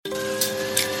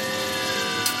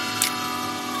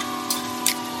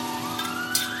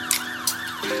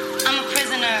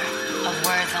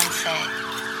say?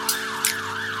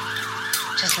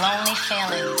 Just lonely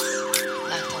feelings,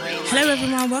 like the way. Hello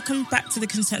everyone, welcome back to the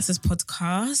Consensus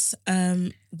Podcast.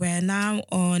 We're now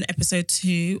on episode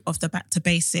 2 of the Back to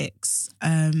Basics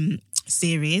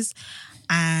series.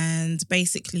 And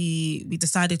basically, we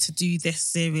decided to do this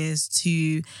series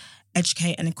to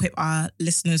educate and equip our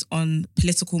listeners on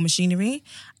political machinery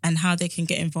and how they can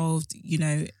get involved,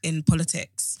 in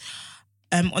politics.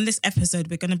 On this episode,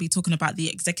 we're going to be talking about the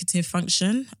executive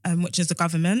function, which is the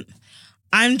government.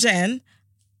 I'm Jen,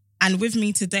 and with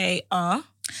me today are...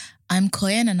 I'm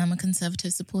Koyan, and I'm a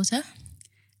Conservative supporter.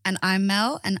 And I'm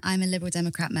Mel, and I'm a Liberal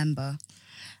Democrat member.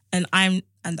 And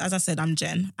as I said, I'm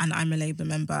Jen, and I'm a Labour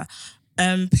member.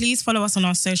 Please follow us on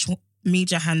our social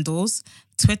media handles.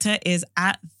 Twitter is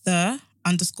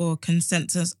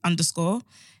 @the_consensus_.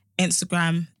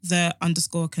 Instagram,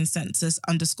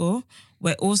 _consensus_.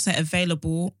 We're also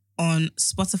available on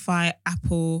Spotify,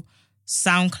 Apple,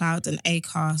 SoundCloud, and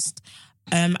Acast.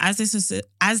 As this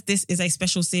is a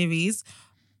special series,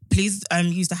 please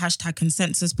use the hashtag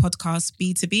Consensus Podcast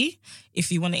B2B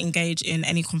if you want to engage in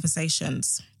any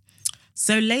conversations.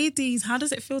 So, ladies, how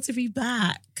does it feel to be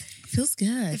back? Feels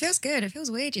good. It feels good. It feels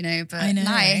weird, but I know,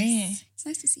 nice. right? It's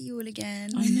nice to see you all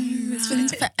again. I know. It's been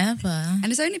forever.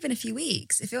 And it's only been a few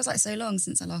weeks. It feels like so long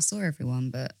since I last saw everyone,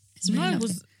 but it's really No, it lovely.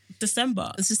 was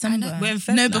December. It's December. We're in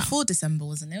Feb No, now. before December,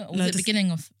 wasn't it? Or was No, it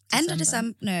beginning of December? End of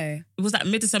December. No. It was like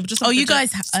mid-December. Just Oh, after you the-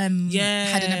 guys had an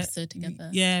episode together.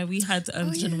 Yeah, we had the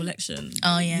yeah. general election.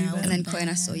 Oh, yeah. You were- And then Coy and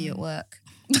I saw you at work.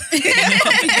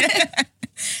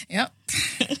 Yep.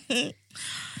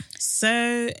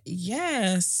 So,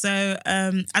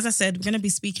 as I said, we're going to be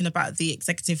speaking about the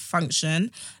executive function.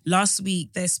 Last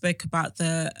week, they spoke about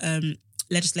the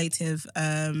legislative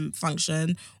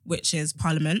function, which is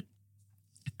Parliament.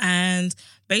 And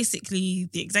basically,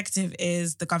 the executive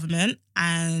is the government,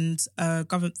 and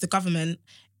the government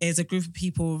is a group of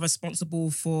people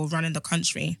responsible for running the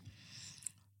country.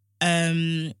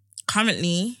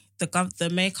 Currently, the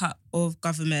makeup of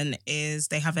government is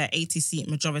they have an 80-seat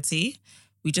majority.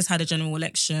 We just had a general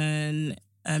election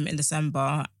in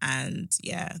December, and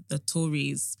the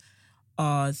Tories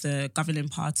are the governing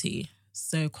party.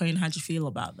 So, Queen, how do you feel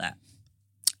about that?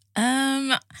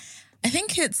 I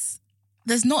think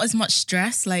there's not as much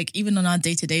stress, like even on our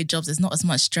day-to-day jobs, there's not as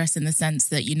much stress in the sense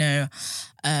that, you're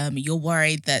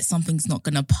worried that something's not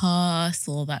going to pass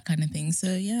or that kind of thing. So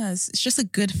it's just a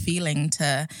good feeling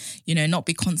to, not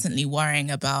be constantly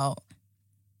worrying about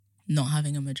not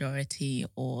having a majority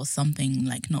or something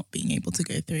like not being able to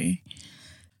go through.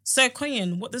 So,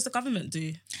 Queen, what does the government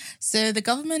do? So the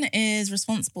government is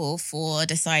responsible for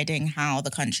deciding how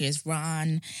the country is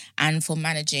run and for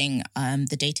managing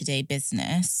the day-to-day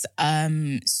business.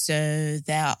 So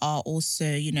there are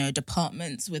also,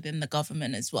 departments within the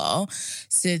government as well.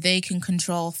 So they can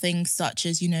control things such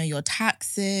as, your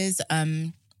taxes,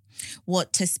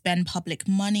 what to spend public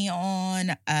money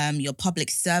on, your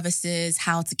public services,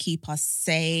 how to keep us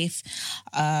safe.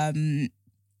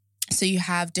 So you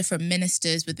have different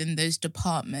ministers within those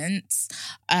departments.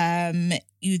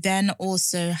 You then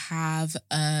also have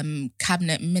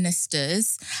cabinet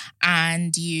ministers,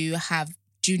 and you have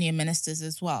junior ministers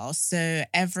as well. So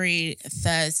every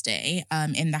Thursday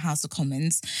in the House of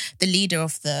Commons, the leader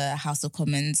of the House of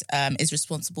Commons is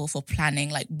responsible for planning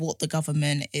like what the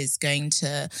government is going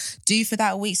to do for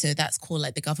that week. So that's called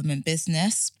like the government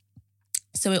business.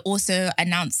 So it also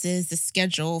announces the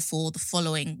schedule for the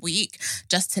following week,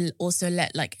 just to also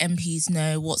let like MPs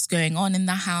know what's going on in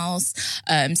the House,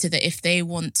 so that if they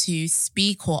want to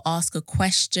speak or ask a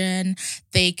question,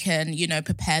 they can,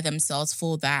 prepare themselves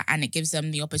for that. And it gives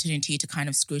them the opportunity to kind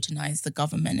of scrutinize the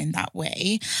government in that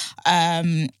way.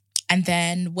 And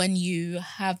then when you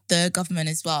have the government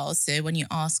as well, so when you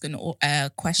ask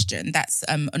a question, that's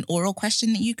an oral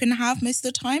question that you can have most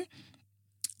of the time.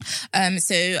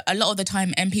 So a lot of the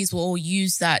time MPs will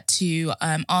use that to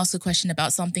ask a question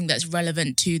about something that's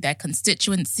relevant to their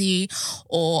constituency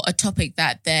or a topic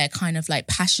that they're kind of like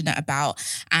passionate about.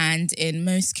 And in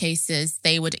most cases,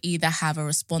 they would either have a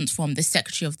response from the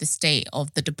Secretary of the State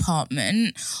of the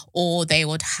department, or they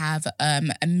would have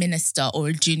a minister or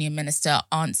a junior minister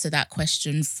answer that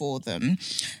question for them.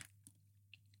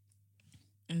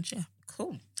 And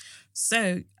cool.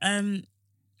 So,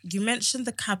 you mentioned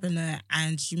the cabinet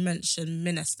and you mentioned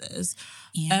ministers.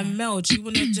 Yeah. Mel, do you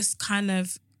want to just kind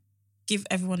of give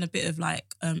everyone a bit of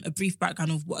like a brief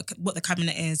background of what the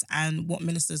cabinet is and what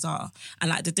ministers are and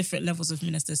like the different levels of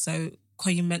ministers? So,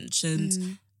 Koy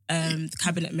mentioned the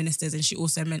cabinet ministers, and she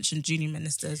also mentioned junior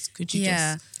ministers. Could you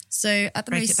just So at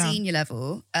the Break most it down. senior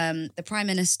level, the Prime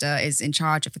Minister is in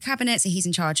charge of the cabinet. So he's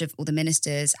in charge of all the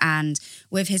ministers. And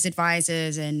with his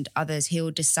advisors and others,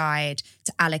 he'll decide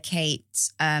to allocate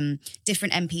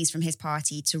different MPs from his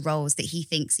party to roles that he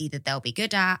thinks either they'll be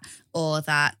good at or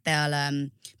that they'll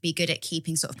be good at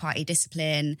keeping sort of party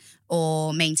discipline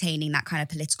or maintaining that kind of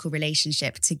political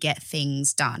relationship to get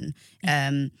things done.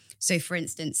 So for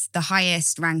instance, the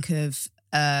highest rank of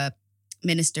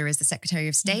minister is the Secretary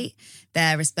of State.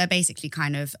 They're basically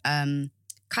kind of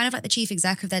like the chief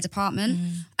exec of their department.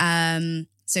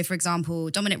 So for example,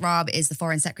 Dominic Raab is the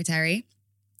Foreign Secretary.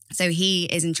 So he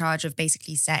is in charge of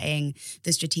basically setting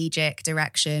the strategic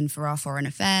direction for our foreign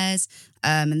affairs.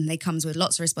 And he comes with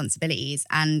lots of responsibilities.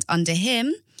 And under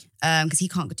him, because he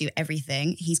can't do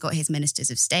everything, he's got his ministers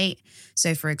of state.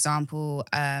 So for example,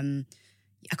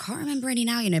 I can't remember any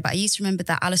now, but I used to remember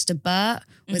that Alistair Burt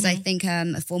was, I think,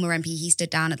 a former MP. He stood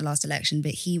down at the last election,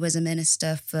 but he was a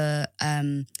minister for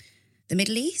the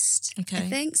Middle East, I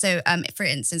think. So, for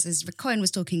instance, as Cohen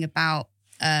was talking about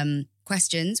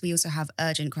questions, we also have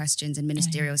urgent questions and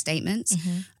ministerial statements.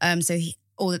 So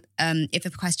if a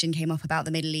question came up about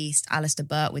the Middle East, Alistair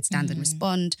Burt would stand and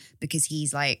respond because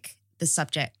he's like the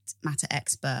subject matter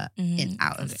expert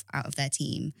out of their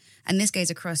team. And this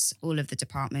goes across all of the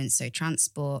departments. So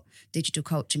transport, digital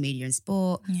culture, media and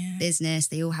sport, business,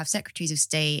 they all have secretaries of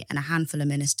state and a handful of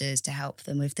ministers to help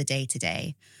them with the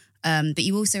day-to-day. But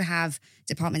you also have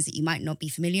departments that you might not be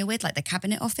familiar with, like the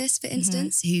Cabinet Office, for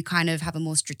instance, who kind of have a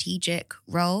more strategic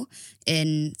role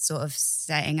in sort of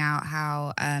setting out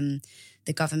how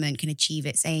the government can achieve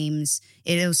its aims.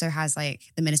 It also has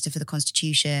like the Minister for the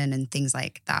Constitution and things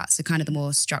like that. So kind of the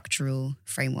more structural,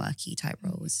 frameworky type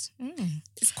roles.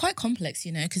 It's quite complex,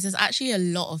 because there's actually a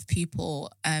lot of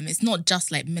people. It's not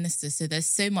just like ministers. So there's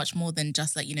so much more than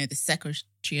just like, the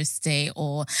Secretary of State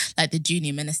or like the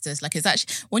junior ministers. Like it's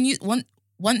actually,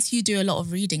 once you do a lot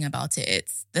of reading about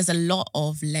it, there's a lot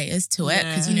of layers to it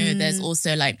because, there's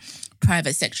also like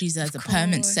private secretaries, there's the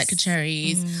permanent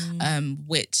secretaries,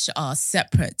 which are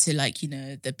separate to like,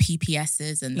 the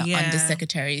PPSs and the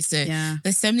undersecretaries. So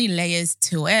there's so many layers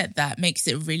to it that makes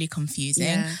it really confusing.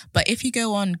 Yeah. But if you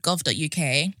go on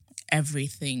gov.uk,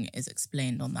 everything is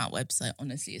explained on that website.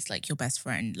 Honestly, it's like your best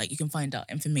friend. Like you can find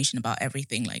out information about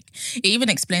everything. Like it even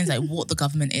explains like what the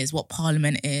government is, what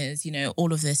parliament is,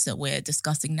 all of this that we're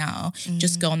discussing now.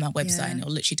 Just go on that website and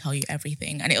it'll literally tell you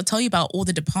everything. And it'll tell you about all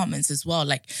the departments as well,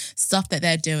 like stuff that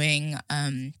they're doing,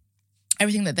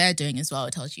 everything that they're doing as well.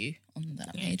 It tells you on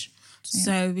that page.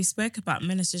 So we spoke about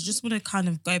ministers. Just want to kind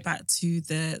of go back to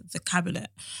the cabinet.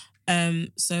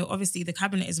 So obviously the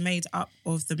cabinet is made up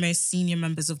of the most senior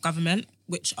members of government,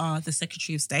 which are the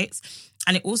Secretary of States.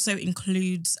 And it also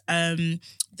includes the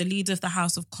leader of the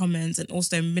House of Commons and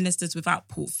also ministers without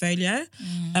portfolio.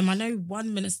 I know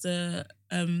one minister,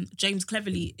 James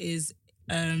Cleverly, is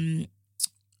a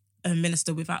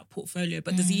minister without portfolio,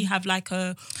 but does he have like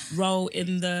a role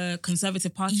in the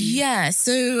Conservative Party? Yeah,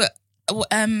 so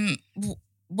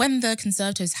when the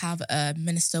Conservatives have a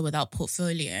minister without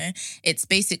portfolio, it's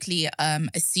basically a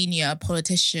senior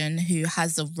politician who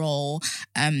has a role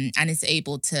and is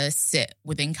able to sit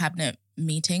within cabinet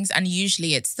meetings. And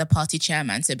usually it's the party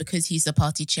chairman. So because he's the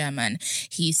party chairman,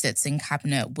 he sits in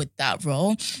cabinet with that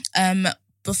role.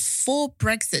 Before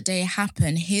Brexit Day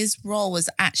happened, his role was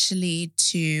actually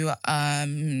to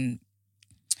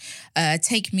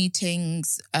take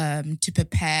meetings to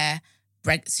prepare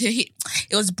Brexit.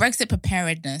 It was Brexit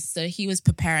preparedness. So he was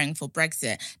preparing for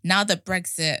Brexit. Now that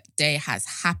Brexit Day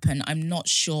has happened, I'm not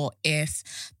sure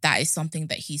if that is something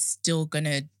that he's still going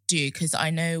to do, because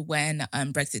I know when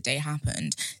Brexit Day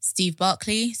happened, Steve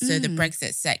Barclay, so the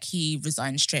Brexit sec, he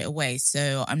resigned straight away.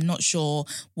 So I'm not sure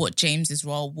what James's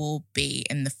role will be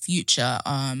in the future.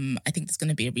 I think there's going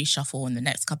to be a reshuffle in the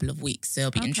next couple of weeks. So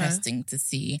it'll be interesting to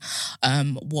see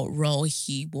what role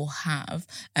he will have.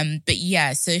 But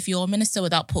yeah, so if you're a minister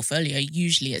without portfolio,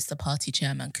 usually it's the party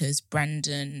chairman, because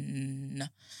Brandon...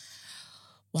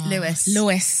 Wow.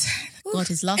 Lewis. God,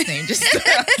 his last name just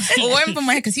went from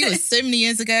my head because he was so many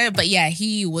years ago. But yeah,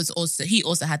 he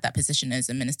also had that position as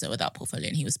a minister without portfolio,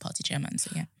 and he was party chairman.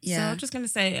 So yeah. So I'm just gonna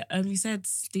say, you said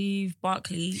Steve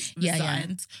Barclay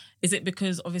resigned. Is it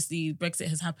because obviously Brexit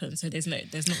has happened, so there's not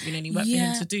been any work for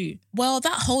him to do? Well,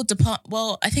 that whole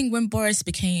I think when Boris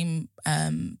became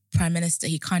prime minister,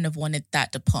 he kind of wanted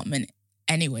that department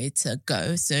anyway to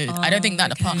go. So I don't think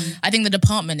that department, I think the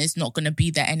department is not going to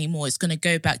be there anymore. It's going to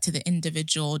go back to the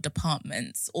individual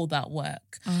departments, all that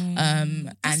work.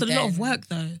 That's a lot of work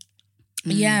though.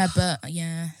 Yeah,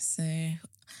 so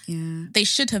they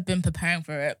should have been preparing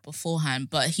for it beforehand,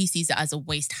 but he sees it as a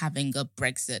waste having a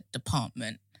Brexit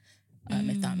department.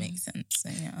 if that makes sense. So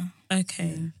yeah.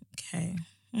 Okay.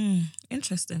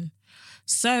 Interesting.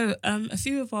 So a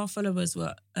few of our followers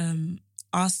were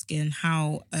asking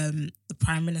how the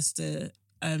Prime Minister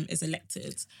is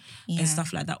elected and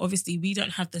stuff like that. Obviously, we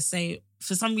don't have the say.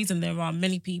 For some reason, there are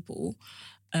many people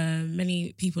in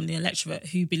the electorate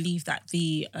who believe that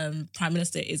the Prime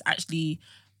Minister is actually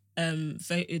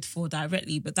voted for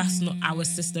directly, but that's not our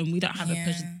system. We don't have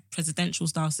a presidential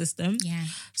style system. Yeah.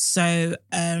 So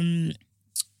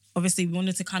obviously we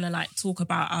wanted to kind of like talk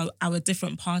about our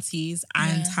different parties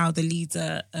and how the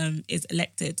leader is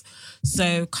elected.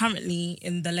 So currently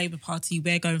in the Labour Party,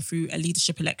 we're going through a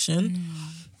leadership election.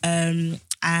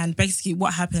 And basically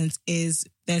what happens is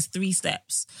there's 3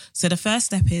 steps. So the first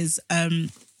step is a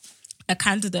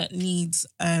candidate needs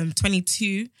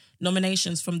 22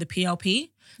 nominations from the PLP.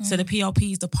 So the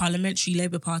PLP is the Parliamentary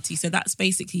Labour Party. So that's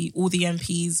basically all the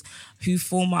MPs who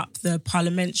form up the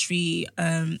parliamentary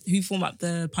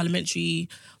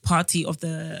party of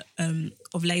the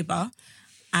of Labour.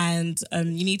 And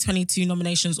you need 22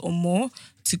 nominations or more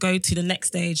to go to the next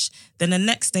stage. Then the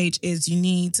next stage is you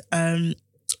need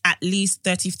at least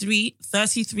 33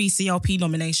 CLP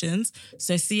nominations.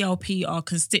 So CLP are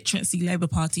Constituency Labour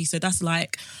Party. So that's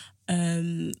like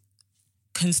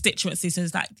constituencies. So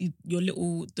it's like the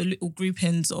little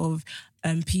groupings of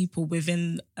people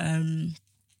within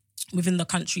the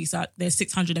country. So there's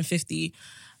 650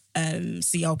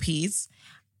 CLPs,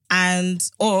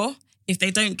 or if they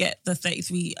don't get the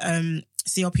 33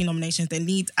 CLP nominations, they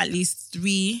need at least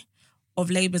 3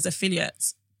 of Labour's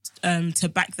affiliates to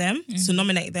back them, to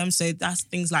nominate them. So that's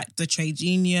things like the trade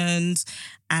unions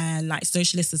and like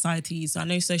socialist societies. So I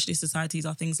know socialist societies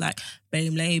are things like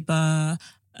BAME Labour,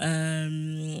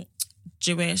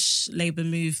 Jewish Labour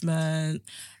Movement,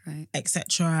 right,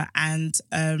 etc. And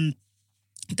then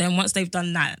once they've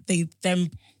done that, they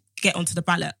then get onto the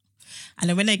ballot. And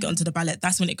then when they get onto the ballot,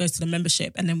 that's when it goes to the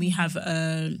membership. And then we have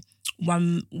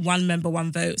one member,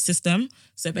 one vote system.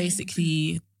 So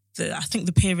basically, I think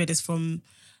the period is from...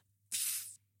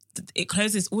 It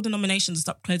closes, all the nominations and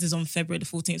stuff closes on February the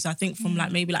 14th. So I think from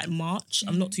maybe March,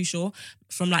 I'm not too sure.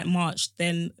 From March,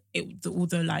 then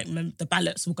the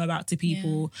ballots will go out to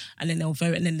people and then they'll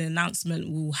vote, and then the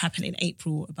announcement will happen in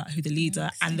April about who the leader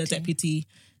and the deputy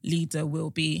leader will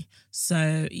be.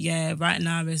 So yeah, right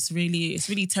now it's really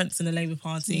tense in the Labour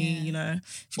Party. You know,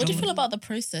 what do you feel about the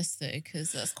process though?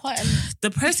 Because that's quite the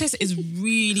process is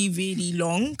really, really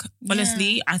long.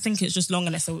 Honestly, I think it's just long,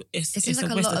 and it's a like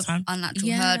a a waste lot of time.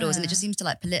 unnatural hurdles, and it just seems to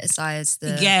like politicize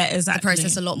the exactly. the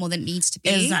process a lot more than it needs to be.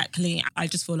 Exactly. I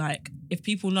just feel like if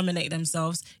people nominate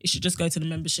themselves, it should just go to the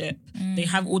membership. They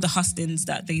have all the hustings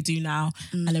that they do now,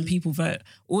 and then people vote.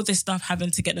 All this stuff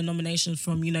having to get the nominations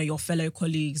from, you know, your fellow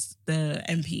colleagues, the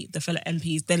fellow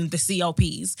MPs, then the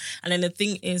CLPs. And then the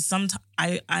thing is, sometimes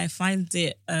I find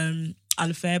it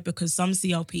unfair because some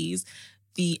CLPs,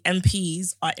 the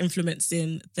MPs are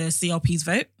influencing the CLP's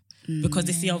vote because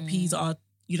the CLPs are,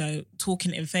 you know,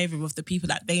 talking in favour of the people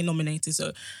that they nominated.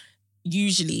 So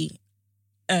usually,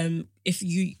 if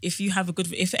MPs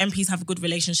have a good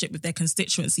relationship with their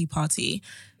constituency party,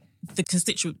 the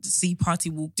constituency party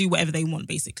will do whatever they want,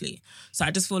 basically. So I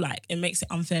just feel like it makes it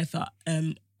unfair for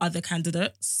other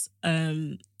candidates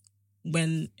when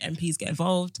MPs get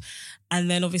involved. And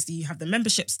then obviously you have the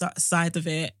membership side of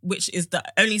it, which is the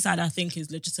only side I think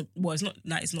is legitimate. Well, it's not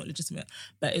that it's not legitimate,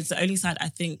 but it's the only side I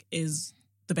think is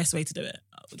the best way to do it.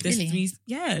 Really?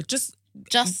 Just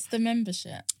the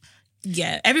membership.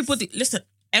 Yeah, everybody, listen,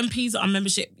 MPs are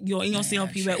membership. You're in your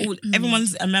CLP.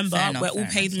 Everyone's a member. We're all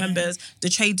paid members. The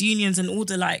trade unions and all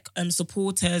the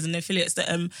supporters and affiliates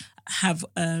that have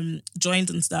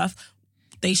joined and stuff,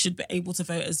 they should be able to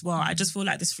vote as well. I just feel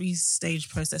like this 3-stage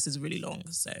process is really long.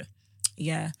 So,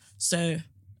 yeah. So,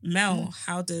 Mel,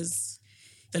 how does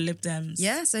the Lib Dems?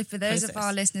 Yeah, so for those of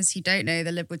our listeners who don't know,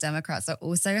 the Liberal Democrats are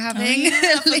also having...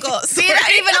 I forgot.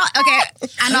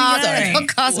 And our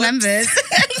podcast members.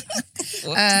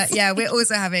 We're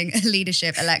also having a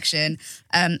leadership election.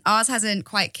 Ours hasn't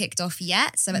quite kicked off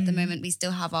yet. So at the moment, we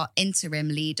still have our interim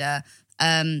leader,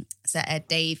 Sir Ed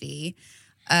Davey.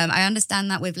 I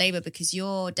understand that with Labour because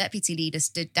your deputy leader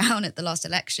stood down at the last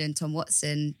election, Tom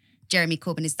Watson. Jeremy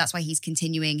Corbyn that's why he's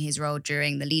continuing his role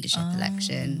during the leadership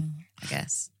election, I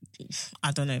guess.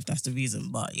 I don't know if that's the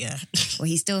reason, but yeah. Well,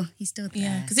 he's still there.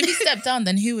 Yeah, because if he stepped down,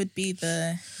 then who would be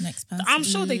the next person? I'm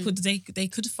sure they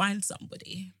could find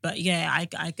somebody. But yeah, I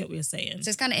get what you're saying. So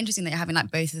it's kind of interesting that you're having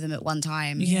like both of them at one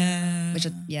time. Yeah.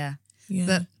 Yeah.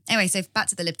 But anyway, so back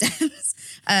to the Lib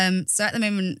Dems. So at the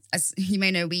moment, as you may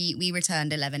know, we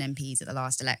returned 11 MPs at the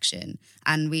last election,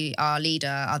 and our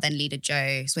then leader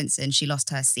Jo Swinson, she lost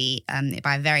her seat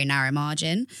by a very narrow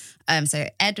margin. So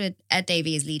Ed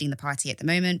Davey is leading the party at the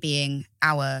moment, being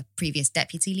our previous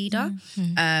deputy leader.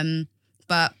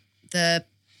 But the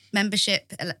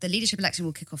leadership election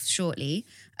will kick off shortly.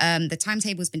 The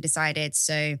timetable has been decided,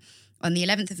 so on the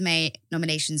 11th of May,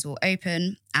 nominations will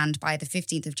open, and by the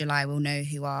 15th of July, we'll know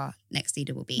who our next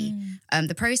leader will be.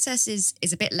 The process is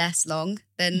a bit less long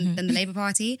than the Labour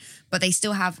Party, but they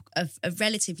still have a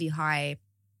relatively high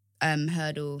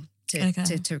hurdle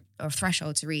or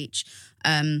threshold to reach.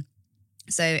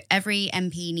 So every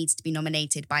MP needs to be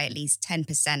nominated by at least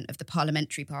 10% of the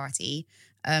parliamentary party,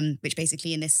 which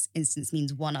basically in this instance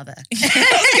means one other.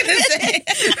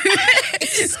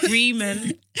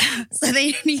 Screaming. So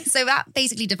that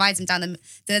basically divides them down.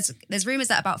 There's rumours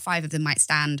that about 5 of them might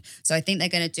stand. So I think they're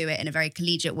going to do it in a very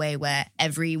collegiate way where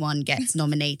everyone gets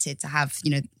nominated to have,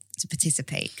 to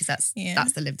participate, because that's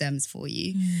the Lib Dems for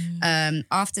you.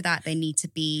 After that, they need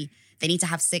to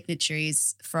have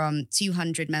signatures from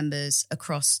 200 members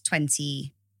across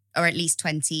 20, or at least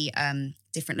 20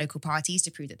 different local parties to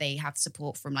prove that they have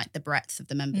support from like the breadth of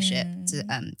the membership to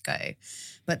go.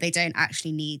 But they don't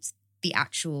actually need the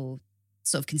actual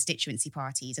sort of constituency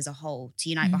parties as a whole to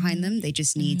unite behind them. They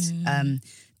just need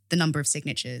the number of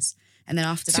signatures. And then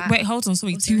after that... Wait, hold on,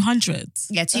 sorry, 200?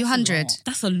 Yeah, 200.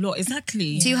 That's a lot,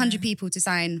 exactly. 200 people to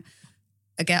sign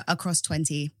across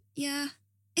 20. Yeah.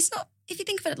 It's not... If you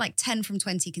think of it like 10 from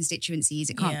 20 constituencies,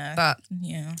 it can't. But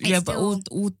but all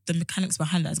the mechanics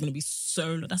behind that is going to be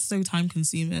that's so time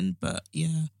consuming. But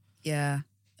yeah.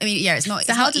 I mean, it's not.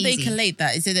 So how do they collate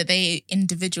that? Is it that they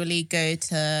individually go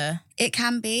to? It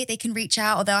can be. They can reach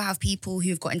out, or they'll have people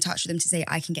who've got in touch with them to say,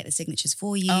 "I can get the signatures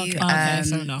for you." Okay,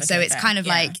 fair enough. So it's kind of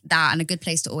like that, and a good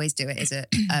place to always do it is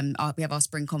we have our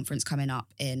spring conference coming up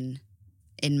in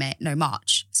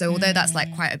March. So although that's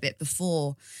like quite a bit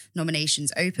before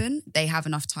nominations open, they have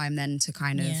enough time then to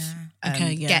kind of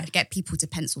get people to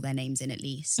pencil their names in at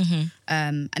least.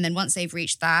 And then once they've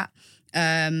reached that,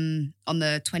 on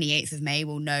the 28th of May,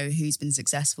 we'll know who's been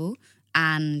successful.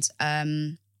 And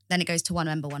then it goes to one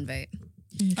member, one vote.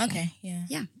 Okay,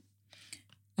 yeah.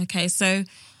 Okay, so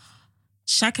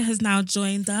Shaka has now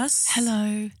joined us.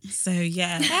 Hello. So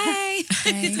Hey.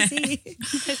 Good to see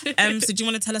you. So do you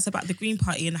want to tell us about the Green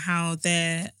Party and how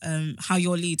how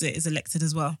your leader is elected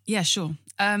as well? Yeah, sure.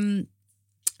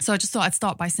 So I just thought I'd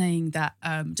start by saying that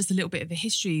just a little bit of the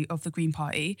history of the Green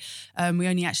Party. We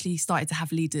only actually started to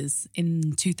have leaders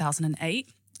in 2008.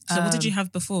 So what did you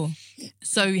have before?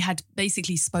 So we had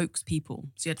basically spokespeople.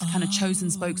 So you had kind of chosen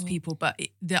spokespeople, but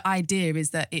the idea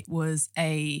is that it was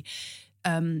an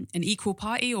equal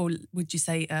party, or would you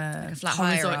say like a flat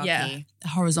hierarchy? Yeah, a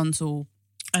horizontal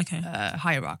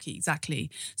hierarchy, exactly.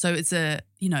 So it's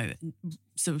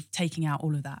sort of taking out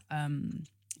all of that,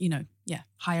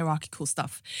 hierarchical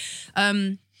stuff.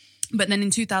 But then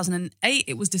in 2008,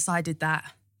 it was decided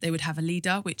that they would have a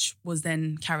leader, which was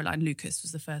then Caroline Lucas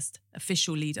was the first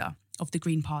official leader of the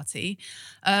Green Party.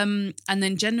 And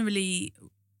then generally,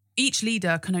 each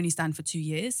leader can only stand for 2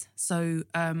 years. So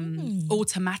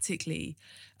automatically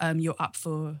you're up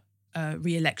for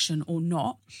re-election or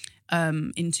not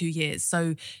in 2 years.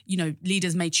 So,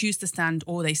 leaders may choose to stand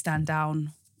or they stand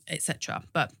down, etc.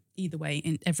 But either way,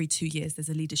 in every 2 years, there's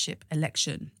a leadership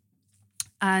election.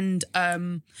 And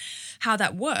how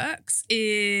that works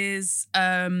is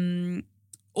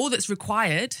all that's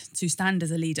required to stand as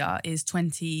a leader is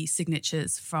 20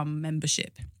 signatures from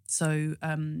membership. So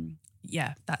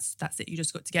that's it. You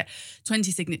just got to get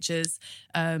 20 signatures,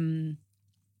 and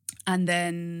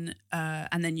then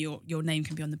your name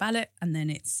can be on the ballot, and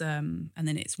then it's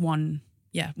one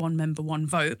member, one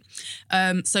vote.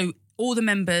 So all the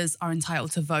members are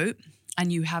entitled to vote,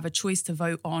 and you have a choice to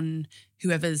vote on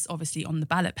whoever's obviously on the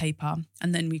ballot paper.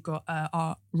 And then we've got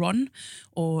our RON,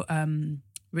 or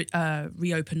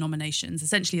reopen nominations.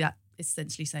 Essentially, that is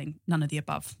essentially saying none of the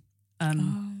above.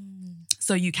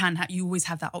 So you always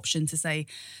have that option to say,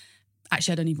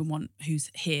 actually, I don't even want who's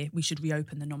here. We should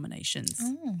reopen the nominations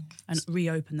and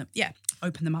reopen them. Yeah,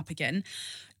 open them up again.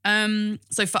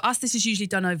 So for us, this is usually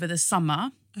done over the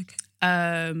summer,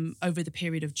 over the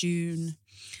period of June,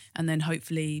 and then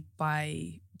hopefully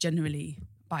generally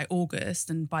by August,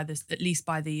 and at least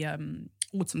by the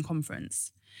autumn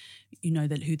conference, who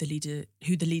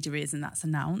the leader is, and that's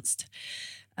announced.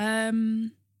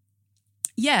 And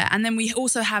then we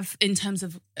also have, in terms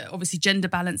of, obviously, gender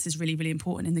balance is really, really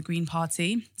important in the Green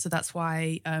Party. So that's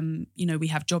why, we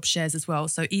have job shares as well.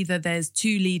 So either there's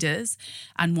 2 leaders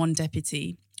and 1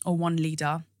 deputy, or 1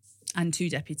 leader and 2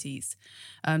 deputies.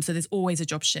 So there's always a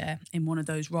job share in one of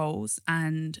those roles,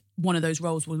 and one of those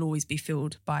roles will always be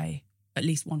filled by at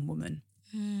least one woman.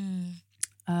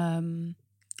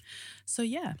 So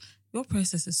yeah, your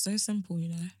process is so simple, you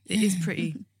know. it is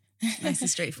pretty. Nice and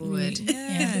straightforward.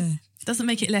 Yeah. Doesn't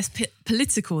make it less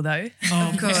political though.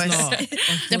 Of course.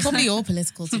 They're probably all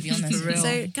political, to be honest.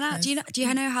 So, do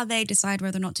you know how they decide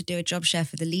whether or not to do a job share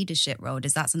for the leadership role?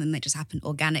 Does that something that just happen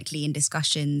organically in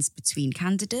discussions between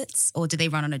candidates, or do they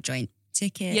run on a joint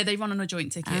ticket? Yeah, they run on a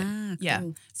joint ticket. Ah, Yeah.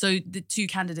 cool. So the 2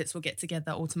 candidates will get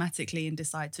together automatically and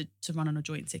decide to run on a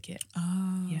joint ticket.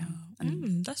 Oh. Yeah.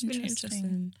 That's really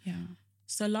interesting. Yeah.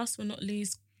 So last but not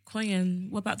least, Koyen,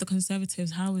 what about the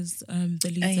Conservatives? How is the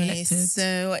leader Okay, elected?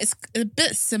 so it's a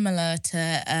bit similar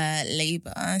to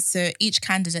Labour. So each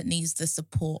candidate needs the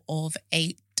support of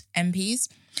 8 MPs.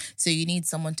 So you need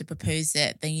someone to propose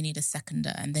it, then you need a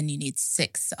seconder, and then you need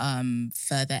 6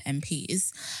 further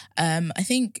MPs. I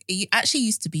think it actually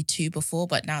used to be 2 before,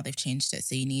 but now they've changed it.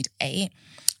 So you need 8.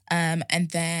 And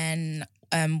then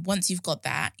once you've got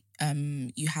that,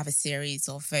 you have a series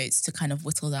of votes to kind of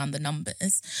whittle down the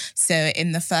numbers. So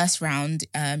in the first round,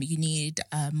 you need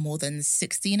more than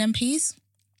 16 MPs.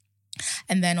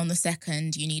 And then on the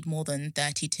second, you need more than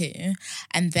 32.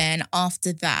 And then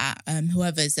after that,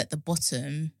 whoever's at the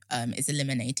bottom is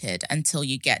eliminated until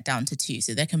you get down to 2.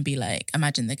 So there can be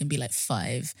imagine there can be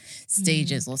 5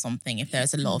 stages or something if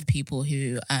there's a lot of people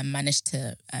who manage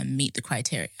to meet the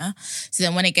criteria. So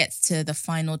then when it gets to the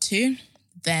final 2,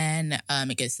 then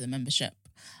it goes to the membership.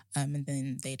 And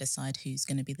then they decide who's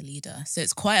going to be the leader. So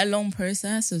it's quite a long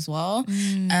process as well.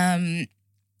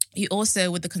 You also,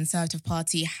 with the Conservative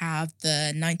Party, have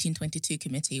the 1922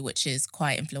 committee, which is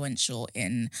quite influential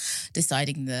in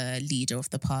deciding the leader of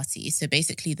the party. So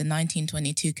basically, the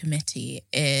 1922 committee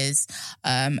is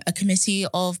a committee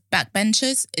of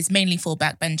backbenchers. It's mainly for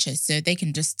backbenchers, so they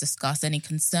can just discuss any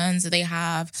concerns that they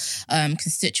have,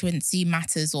 constituency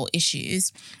matters or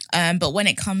issues. But when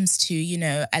it comes to,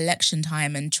 election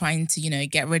time and trying to,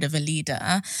 get rid of a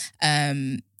leader,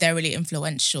 they're really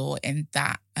influential in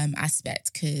that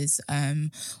aspect because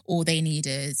all they need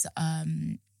is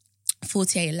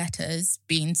 48 letters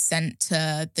being sent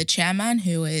to the chairman,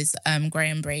 who is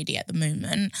Graham Brady at the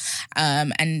moment.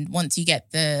 And once he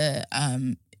gets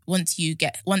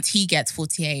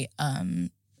 48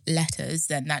 letters,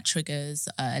 then that triggers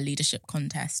a leadership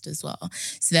contest as well.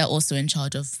 So they're also in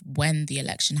charge of when the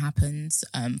election happens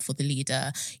for the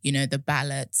leader, the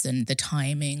ballots and the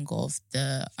timing of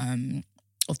the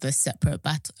separate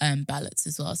ballots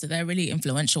as well. So they're really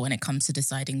influential when it comes to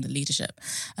deciding the leadership.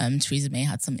 Theresa May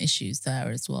had some issues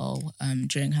there as well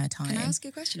during her time. Can I ask you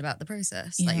a question about the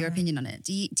process? Yeah. Like your opinion on it?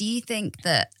 Do you think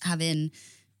that having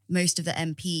most of the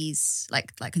MPs,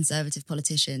 like Conservative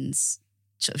politicians,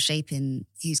 sort of shaping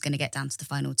who's going to get down to the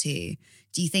final 2,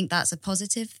 do you think that's a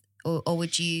positive, or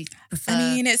would you prefer? I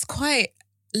mean, it's quite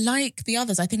like the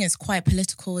others. I think it's quite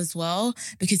political as well,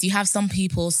 because you have some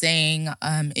people saying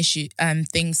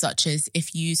things such as,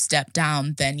 if you step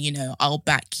down, then I'll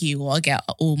back you, or I'll get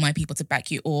all my people to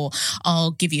back you, or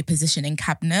I'll give you a position in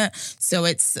cabinet. So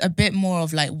it's a bit more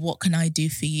of what can I do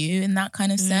for you in that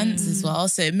kind of sense as well.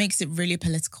 So it makes it really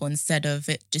political instead of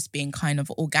it just being kind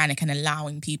of organic and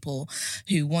allowing people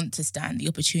who want to stand the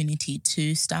opportunity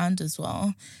to stand as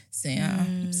well. So yeah,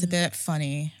 it's a bit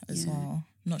funny as well.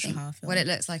 I'm not sure how I feel. What it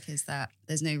looks like is that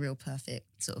there's no real perfect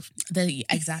sort of...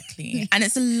 Exactly. And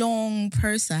it's a long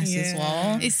process as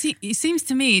well. It seems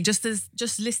to me, just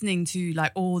listening to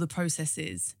all the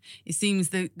processes, it seems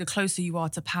the closer you are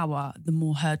to power, the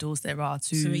more hurdles there are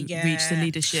to reach the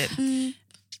leadership. I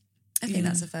think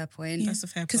that's a fair point. That's a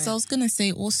fair point. Because I was going to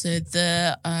say also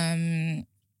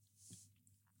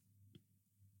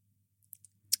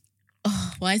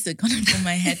why is it gone from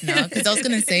my head now? Because I was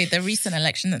going to say the recent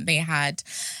election that they had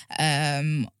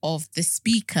of the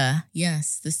speaker.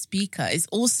 Yes, the speaker is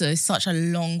also such a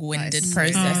long-winded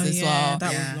process as well.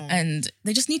 That was long. And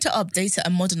they just need to update it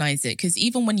and modernize it, because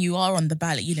even when you are on the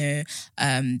ballot, they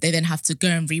then have to go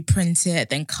and reprint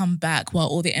it, then come back while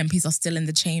all the MPs are still in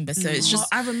the chamber. So it's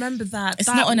just... I remember that. It's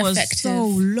that not was ineffective. so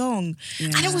long. Yeah.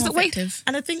 And it was the way... Effective.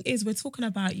 And the thing is, we're talking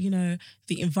about,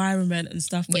 the environment and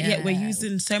stuff, but yet we're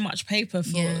using so much paper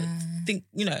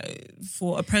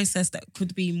for a process that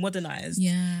could be modernized.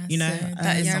 Yeah. You know? So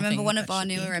that is I remember something one of that our should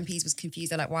newer be- MPs was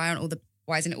confused. They're like, why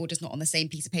isn't it all just not on the same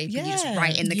piece of paper? Yeah. You just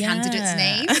write in the Yeah. candidate's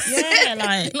name.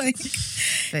 Yeah,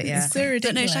 But yeah. It's so But no,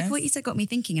 ridiculous. Shaka, what you said got me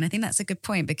thinking, and I think that's a good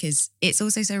point, because it's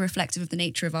also so reflective of the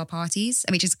nature of our parties.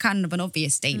 I mean, which is kind of an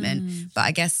obvious statement, but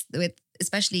I guess with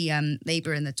especially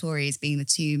Labour and the Tories being the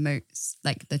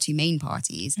two main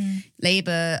parties.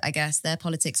 Labour, I guess, their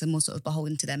politics are more sort of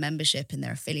beholden to their membership and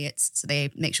their affiliates, so they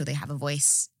make sure they have a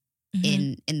voice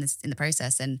in the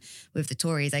process. And with the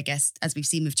Tories, I guess, as we've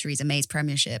seen with Theresa May's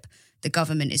premiership, the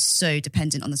government is so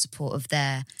dependent on the support of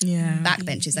their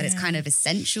backbenchers that it's kind of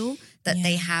essential that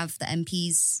they have the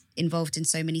MPs involved in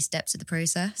so many steps of the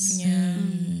process.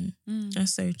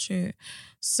 That's so true.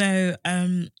 So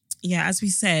as we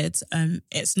said,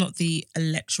 it's not the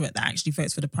electorate that actually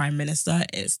votes for the Prime Minister,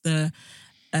 it's the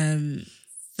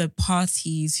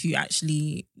parties who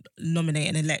actually nominate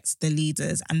and elect the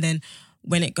leaders. And then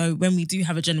when we do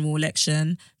have a general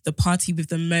election, the party with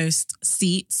the most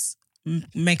seats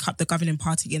make up the governing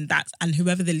party in that, and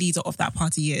whoever the leader of that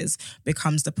party is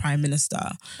becomes the Prime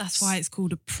Minister. That's why it's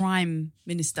called a Prime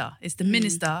Minister. It's the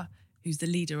minister who's the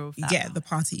leader of that. Yeah, the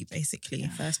party, basically.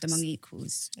 First among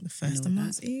equals. The first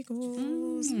amongst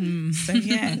equals. So,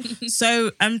 yeah. So,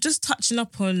 just touching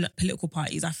up on political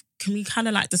parties, can we kind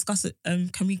of like discuss it?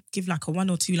 Can we give like a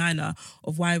 1 or 2 liner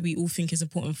of why we all think it's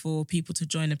important for people to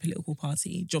join a political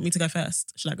party? Do you want me to go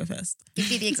first? Should I go first? Give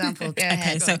me the example. Go ahead.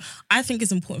 Okay, so I think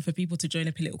it's important for people to join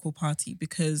a political party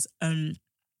because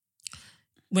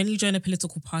when you join a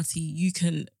political party, you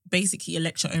can basically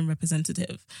elect your own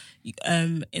representative.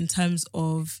 In terms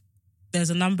of, there's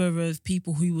a number of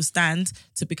people who will stand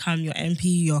to become your MP,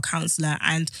 your councillor,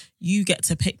 and you get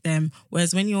to pick them.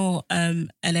 Whereas when you're an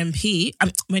MP,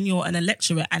 when you're an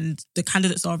electorate and the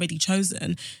candidates are already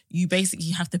chosen, you basically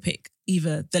have to pick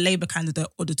either the Labour candidate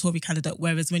or the Tory candidate.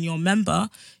 Whereas when you're a member,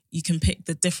 you can pick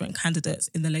the different candidates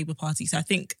in the Labour Party. So I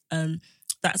think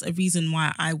that's a reason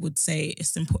why I would say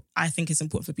I think it's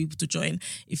important for people to join.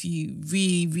 If you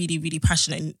really, really, really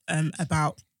passionate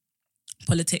about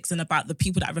politics and about the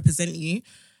people that represent you,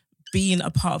 being a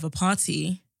part of a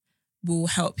party will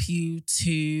help you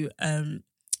to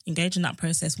engage in that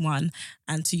process, one,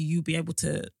 and to you be able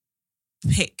to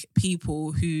pick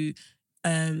people who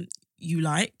you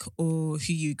like or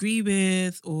who you agree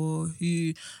with or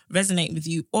who resonate with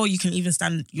you, or you can even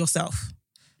stand yourself.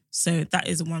 So that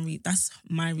is that's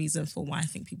my reason for why I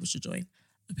think people should join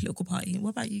a political party.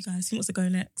 What about you guys? Who wants to go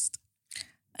next?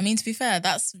 I mean, to be fair,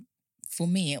 that's, for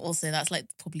me, also, that's like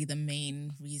probably the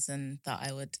main reason that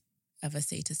I would ever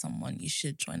say to someone, you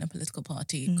should join a political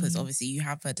party, because obviously you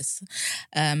have a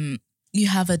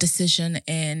decision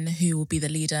in who will be the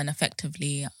leader and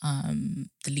effectively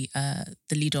the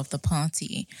leader of the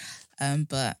party.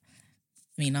 But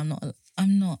I mean, I'm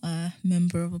not a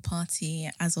member of a party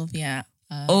as of yet.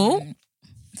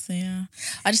 So yeah,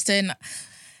 I just don't.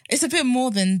 It's a bit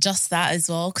more than just that as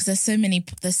well, because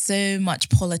there's so much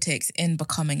politics in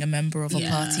becoming a member of a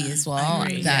party as well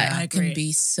that can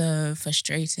be so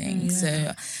frustrating. Yeah.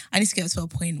 So I need to get to a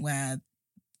point where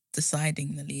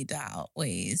deciding the leader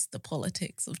outweighs the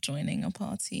politics of joining a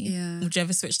party. Yeah. Would you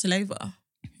ever switch to Labour?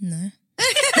 No.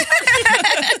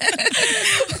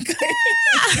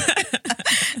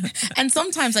 And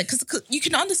sometimes, like, because you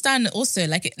can understand also,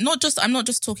 like, I'm not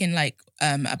just talking like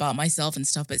about myself and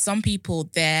stuff, but some people,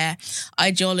 their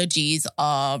ideologies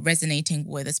are resonating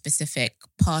with a specific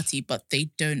party, but they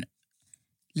don't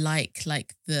like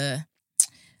the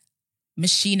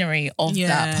machinery of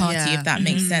that party, if that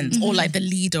makes sense, or like the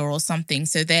leader or something.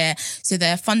 So their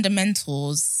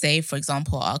fundamentals, say for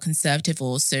example, are conservative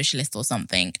or socialist or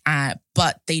something,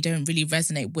 but they don't really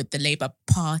resonate with the Labour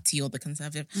Party or the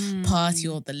Conservative Party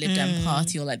or the Lib Dem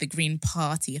Party or like the Green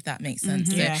Party, if that makes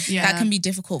sense. So that can be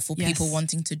difficult for people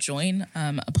wanting to join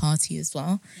a party as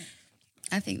well.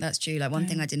 I think that's true. Like one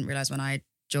thing I didn't realise when I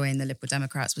joined the Liberal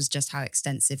Democrats was just how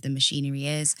extensive the machinery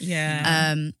is.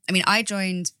 Yeah. I mean, I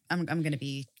joined, I'm going to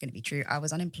be true. I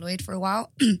was unemployed for a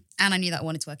while and I knew that I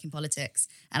wanted to work in politics.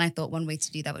 And I thought one way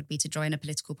to do that would be to join a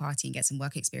political party and get some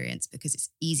work experience, because it's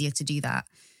easier to do that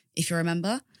if you're a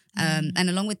member. And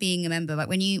along with being a member, like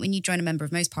when you join a member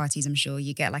of most parties, I'm sure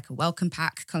you get like a welcome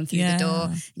pack come through the door,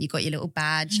 and you got your little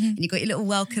badge and you got your little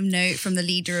welcome note from the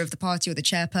leader of the party or the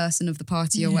chairperson of the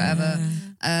party or whatever.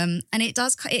 And it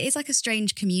is like a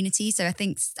strange community. So I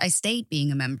think I stayed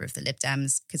being a member of the Lib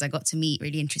Dems because I got to meet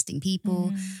really interesting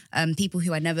people, people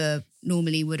who I never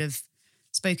normally would have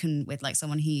spoken with, like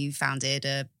someone who founded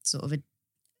a sort of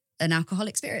an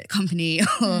alcoholic spirit company,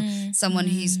 or someone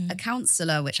who's a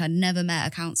counsellor, which I never met a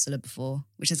counsellor before,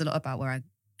 which is a lot about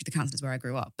the counsellors where I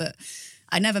grew up. But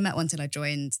I never met one till I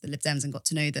joined the Lib Dems and got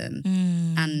to know them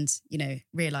and, you know,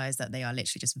 realised that they are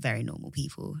literally just very normal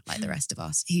people like the rest of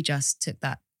us who just took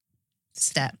that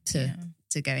step to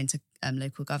go into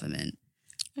local government.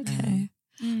 Okay.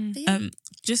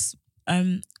 Just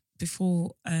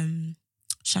before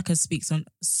Shaka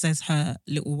says her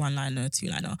little one-liner,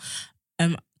 two-liner,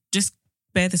 Just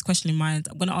bear this question in mind.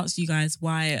 I'm going to ask you guys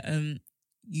why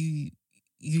you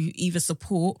either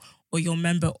support or you're a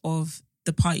member of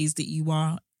the parties that you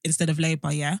are instead of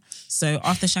Labour, yeah? So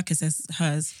after Shaka says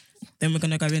hers, then we're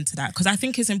going to go into that. Because I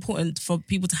think it's important for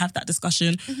people to have that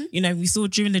discussion. You know, we saw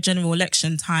during the general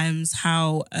election times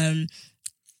how a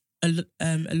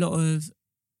lot of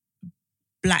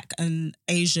Black and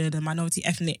Asian and minority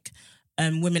ethnic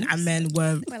women and men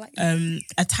were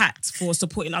attacked for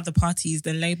supporting other parties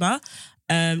than Labour.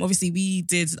 Obviously, we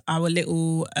did our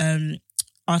little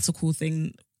article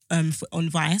thing on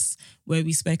Vice where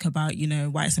we spoke about, you know,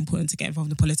 why it's important to get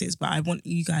involved in politics. But I want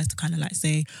you guys to kind of like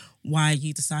say why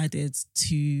you decided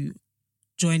to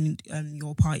join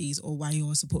your parties or why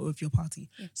you're a supporter of your party.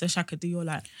 So Shaka, do your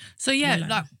like. So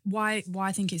like why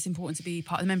I think it's important to be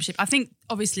part of the membership. I think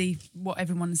obviously what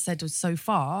everyone has said so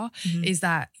far is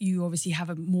that you obviously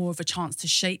have more of a chance to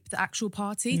shape the actual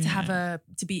party, to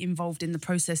be involved in the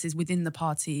processes within the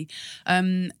party.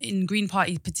 In Green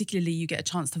Party particularly, you get a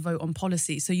chance to vote on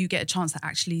policy, so you get a chance to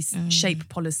actually shape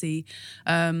policy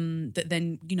that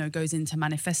then, you know, goes into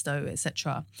manifesto,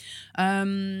 etc.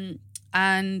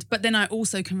 But then I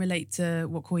also can relate to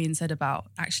what Koyin said about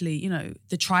actually, you know,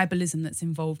 the tribalism that's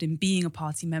involved in being a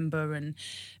party member and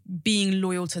being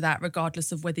loyal to that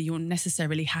regardless of whether you're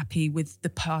necessarily happy with the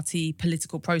party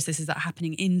political processes that are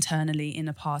happening internally in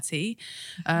a party.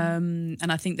 And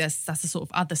I think that's the sort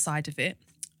of other side of it.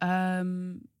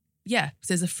 So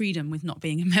there's a freedom with not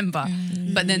being a member,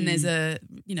 but then there's the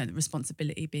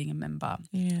responsibility being a member.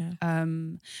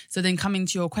 So then coming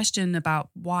to your question about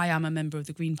why I'm a member of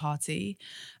the Green Party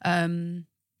and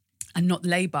not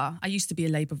Labour. I used to be a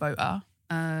Labour voter.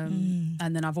 And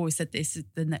then I've always said this,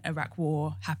 the Iraq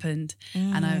war happened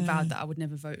and I vowed that I would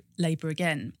never vote Labour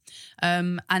again.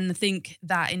 And I think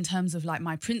that in terms of like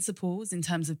my principles, in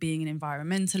terms of being an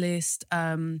environmentalist,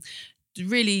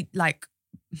 really like,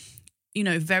 you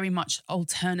know, very much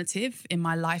alternative in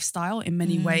my lifestyle in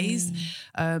many ways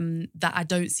that I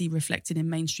don't see reflected in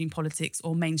mainstream politics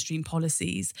or mainstream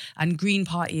policies. And Green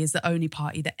Party is the only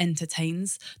party that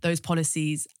entertains those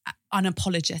policies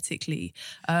unapologetically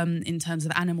in terms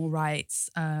of animal rights,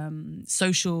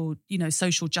 social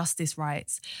justice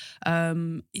rights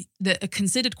that are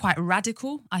considered quite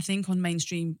radical, I think, on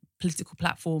mainstream political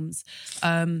platforms.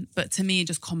 But to me,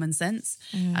 just common sense.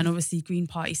 And obviously Green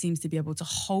Party seems to be able to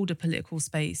hold a political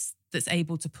space that's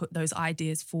able to put those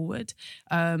ideas forward.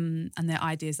 And they're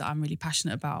ideas that I'm really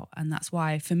passionate about. And that's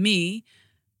why, for me,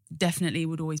 definitely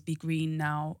would always be Green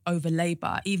now over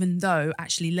Labour, even though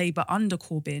actually Labour under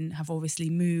Corbyn have obviously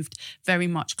moved very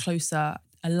much closer,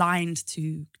 aligned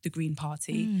to the Green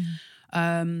Party.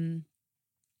 And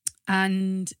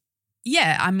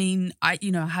yeah, I mean, I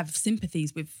have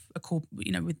sympathies with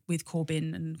with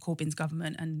Corbyn and Corbyn's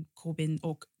government and Corbyn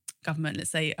or government,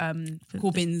 let's say,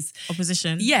 Corbyn's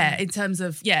opposition. Yeah, in terms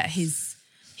of his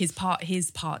part,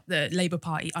 the Labour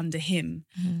Party under him.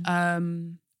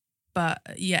 But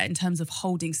yeah, in terms of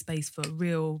holding space for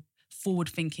real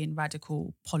forward-thinking,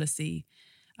 radical policy,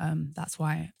 that's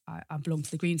why I belong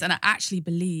to the Greens. And I actually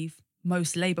believe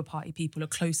most Labour Party people are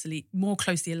more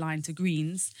closely aligned to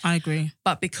Greens. I agree.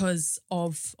 But because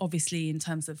of, obviously, in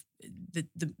terms of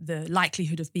the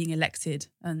likelihood of being elected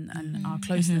and our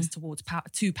closeness towards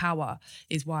power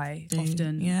is why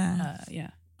often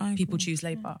people choose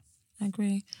Labour. I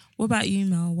agree. What about you,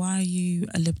 Mel? Why are you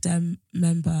a Lib Dem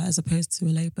member as opposed to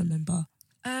a Labour member?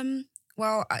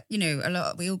 Well,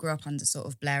 we all grew up under sort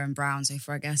of Blair and Brown. So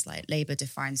I guess like Labour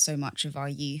defines so much of our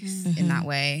youth in that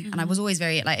way. And I was always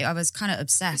I was kind of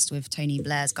obsessed with Tony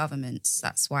Blair's governments.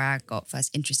 That's why I got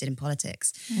first interested in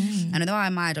politics. And although I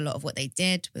admired a lot of what they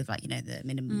did with the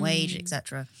minimum wage,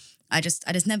 etc., I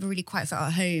just never really quite felt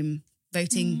at home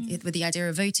voting with the idea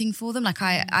of voting for them. Like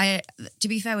I, to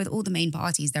be fair, with all the main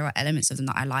parties, there are elements of them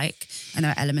that I like and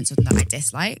there are elements of them that I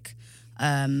dislike.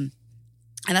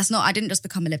 And that's not, I didn't just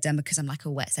become a Lib Dem because I'm like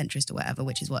a wet centrist or whatever,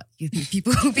 which is what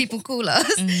people call us.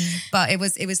 But it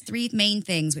was three main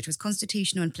things, which was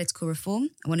constitutional and political reform.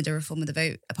 I wanted a reform of the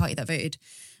vote, a party that voted,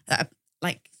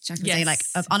 like Shaka was saying, like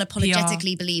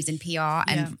unapologetically PR. Believes in PR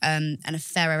and a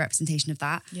fairer representation of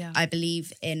that. Yeah. I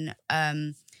believe in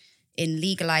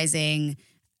legalizing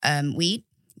weed,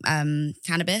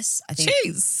 cannabis. I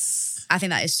think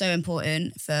that is so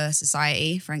important for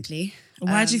society, frankly.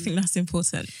 Why do you think that's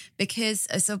important? Because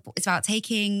it's about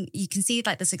taking, you can see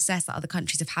like the success that other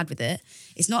countries have had with it.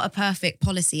 It's not a perfect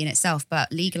policy in itself,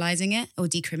 but legalizing it or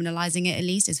decriminalizing it at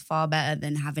least is far better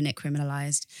than having it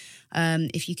criminalized.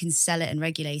 If you can sell it and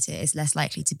regulate it, it's less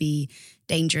likely to be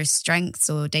dangerous strengths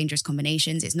or dangerous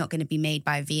combinations. It's not going to be made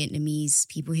by Vietnamese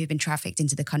people who've been trafficked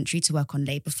into the country to work on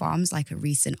labour farms, like a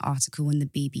recent article in the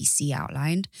BBC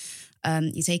outlined.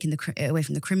 You're taking away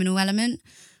from the criminal element.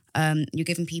 You're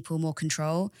giving people more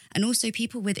control, and also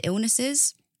people with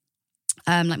illnesses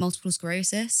like multiple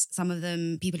sclerosis. Some of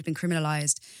them, people have been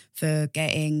criminalized for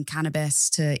getting cannabis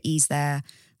to ease their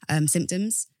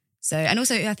symptoms. So, and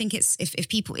also I think it's if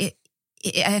people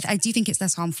I do think it's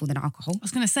less harmful than alcohol. I was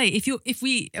going to say, if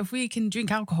we can drink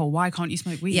alcohol, why can't you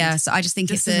smoke weed? Yeah, so I just think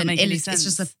it's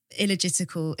just a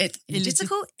illogical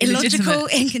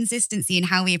inconsistency in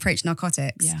how we approach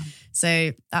narcotics. Yeah.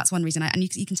 So that's one reason, and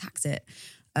you can tax it.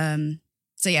 Let's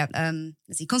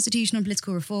see, constitutional and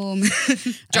political reform,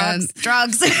 drugs.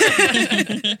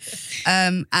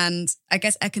 And I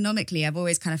guess economically, I've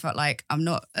always kind of felt like I'm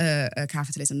not a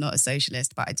capitalist, I'm not a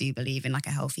socialist, but I do believe in like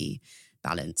a healthy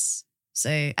balance. So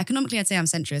economically, I'd say I'm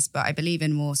centrist, but I believe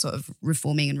in more sort of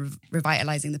reforming and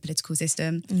revitalizing the political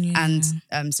system and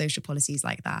social policies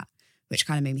like that, which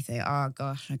kind of made me think, oh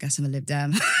gosh, I guess I'm a Lib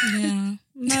Dem. Yeah.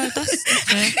 No, that's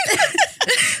fair.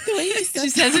 The way you said She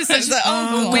says it's such like,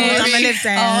 weird. I'm a Lib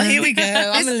Dem. Oh, here we go.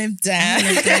 I'm a Lib Dem.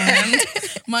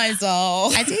 Might as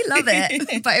well. I do love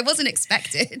it, but it wasn't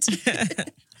expected.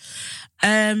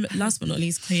 Last but not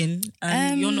least, Queen,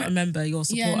 you're not a member, you're a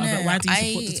supporter, but why do you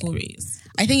support the Tories?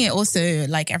 I think it also,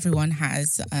 like everyone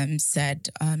has said,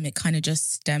 it kind of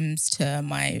just stems to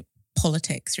my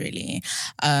politics, really.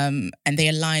 And they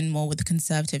align more with the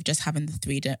Conservative, just having the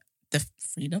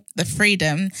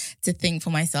freedom to think for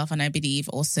myself. And I believe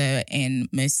also in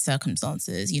most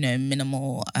circumstances,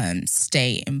 minimal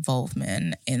state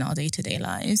involvement in our day-to-day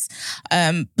lives.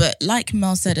 But like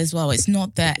Mel said as well, it's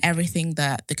not that everything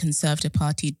that the Conservative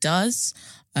Party does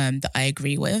that I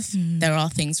agree with. There are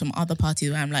things from other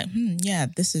parties where I'm like, yeah,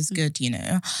 this is good,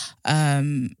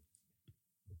 But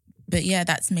yeah,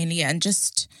 that's mainly it. And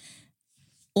just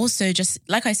also, just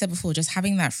like I said before, just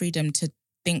having that freedom to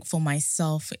think for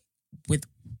myself with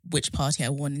which party I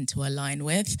wanted to align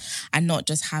with, and not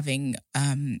just having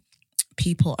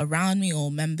people around me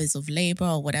or members of Labour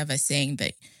or whatever saying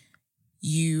that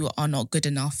you are not good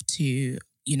enough to,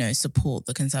 support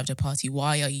the Conservative Party.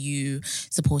 Why are you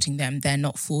supporting them? They're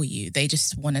not for you. They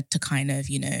just wanted to kind of,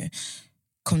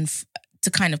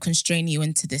 constrain you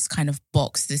into this kind of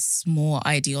box, this small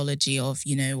ideology of,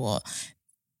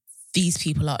 these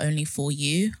people are only for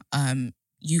you.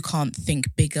 You can't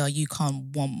think bigger. You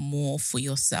can't want more for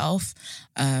yourself.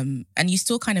 And you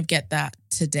still kind of get that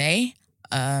today,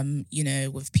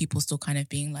 with people still kind of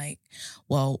being like,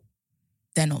 well,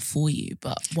 they're not for you.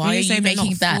 But why are you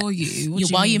making that? Why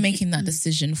are you making that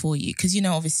decision for you? Because,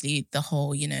 obviously the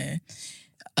whole,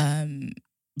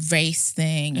 race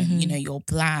thing, you're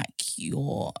black,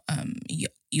 you're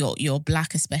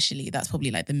black especially, that's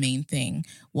probably like the main thing.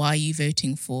 Why are you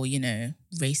voting for,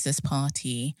 racist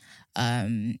party,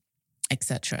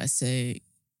 etc. So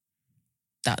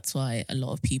that's why a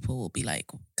lot of people will be like,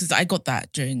 because I got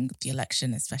that during the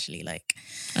election, especially like,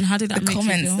 and how did that the make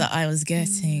comments you feel? that I was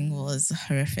getting was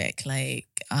horrific. Like,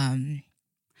 I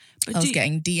was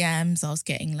getting DMs, I was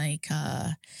getting like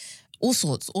all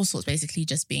sorts, basically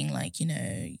just being like,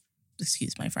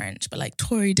 excuse my French, but like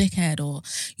Tory dickhead, or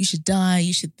you should die,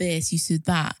 you should this, you should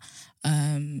that.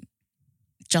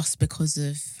 Just because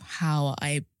of how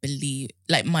I believe,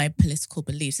 like my political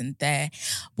beliefs, and they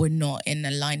were not in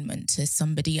alignment to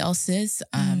somebody else's.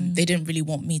 They didn't really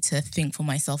want me to think for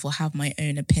myself or have my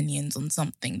own opinions on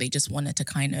something. They just wanted to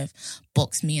kind of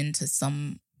box me into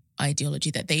some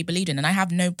ideology that they believed in. And I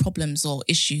have no problems or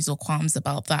issues or qualms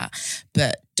about that,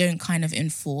 but don't kind of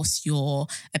enforce your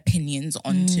opinions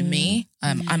onto me.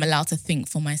 I'm allowed to think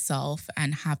for myself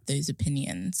and have those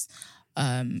opinions.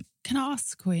 Can I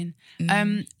ask, Queen,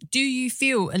 do you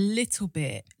feel a little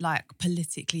bit like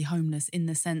politically homeless in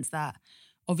the sense that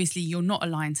obviously you're not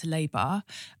aligned to Labour,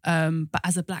 but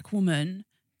as a black woman,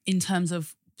 in terms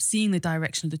of seeing the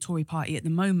direction of the Tory party at the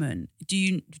moment, do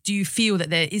you feel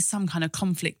that there is some kind of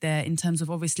conflict there in terms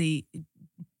of obviously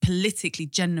politically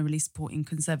generally supporting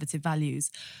conservative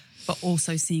values, but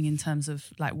also seeing in terms of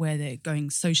like where they're going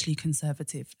socially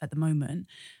conservative at the moment?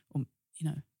 Or,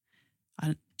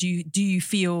 do you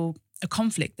feel a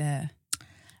conflict there?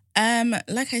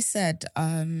 Like I said,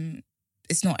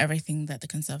 it's not everything that the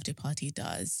Conservative Party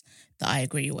does that I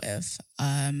agree with.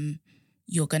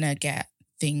 You're gonna get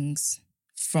things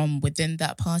from within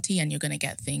that party, and you're going to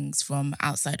get things from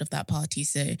outside of that party.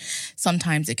 So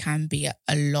sometimes it can be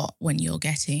a lot when you're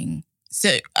getting...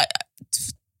 So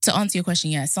to answer your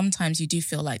question, yeah, sometimes you do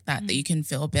feel like that you can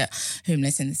feel a bit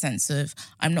homeless in the sense of,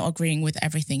 I'm not agreeing with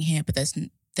everything here, but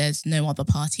there's no other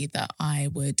party that I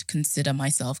would consider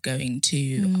myself going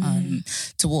to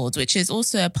towards, which is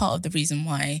also a part of the reason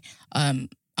why I'm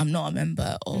not a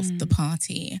member of the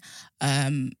party.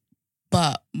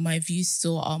 But my views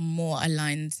still are more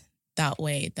aligned that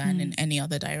way than in any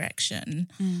other direction.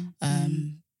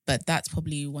 But that's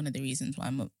probably one of the reasons why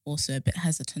I'm also a bit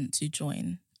hesitant to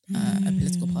join a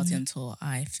political party until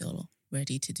I feel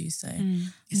ready to do so.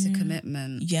 It's a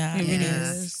commitment. Yeah, It really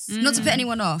is. Not to put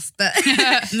anyone off, but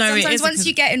No, it sometimes is once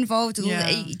you get involved,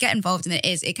 you get involved in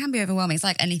it can be overwhelming. It's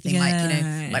like anything,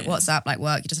 like WhatsApp, like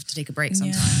work. You just have to take a break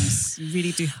sometimes. You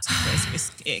really do have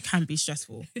to. It can be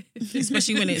stressful,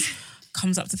 especially when it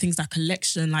comes up to things like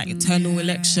election, like internal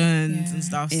elections and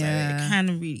stuff. So it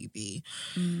can really be.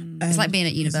 It's like being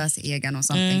at university again or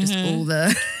something. Just all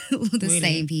the Really.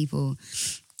 same people.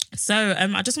 So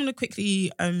I just want to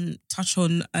quickly touch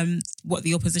on what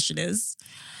the opposition is.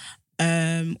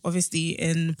 Obviously,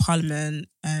 in Parliament,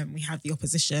 we have the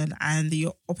opposition, and the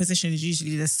opposition is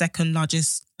usually the second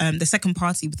largest, the second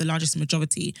party with the largest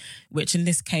majority, which in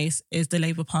this case is the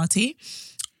Labour Party.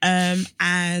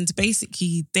 And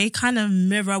basically, they kind of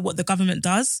mirror what the government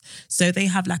does. So they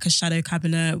have like a shadow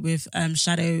cabinet with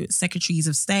shadow secretaries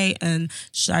of state and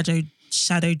shadow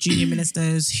junior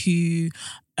ministers who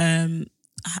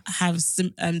have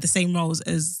the same roles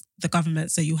as the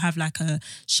government. So you have like a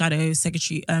shadow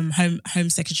secretary, home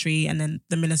secretary, and then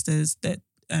the ministers that.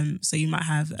 So you might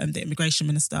have the immigration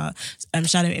minister,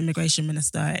 shadow immigration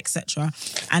minister, etc.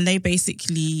 And they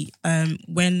basically,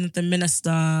 when the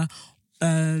minister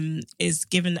is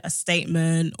given a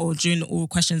statement or during all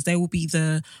questions, they will be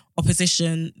the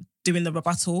opposition doing the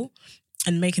rebuttal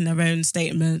and making their own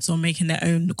statements or making their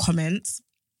own comments.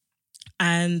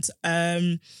 And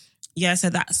so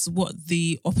that's what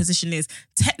the opposition is.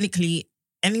 Technically,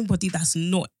 anybody that's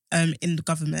not in the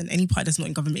government, any party that's not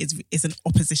in government is an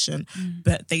opposition,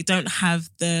 but they don't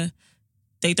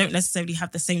necessarily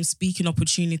have the same speaking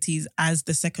opportunities as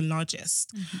the second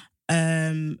largest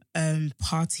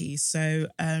party. So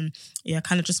kind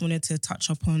of just wanted to touch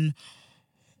upon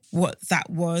what that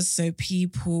was so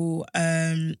people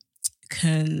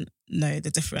can know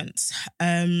the difference.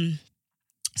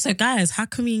 So guys, how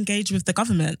can we engage with the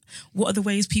government? What are the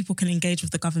ways people can engage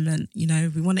with the government? You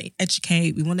know, we want to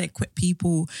educate, we want to equip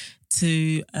people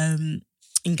to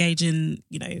engage in,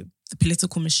 you know, the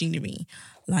political machinery.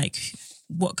 Like,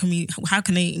 how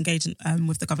can they engage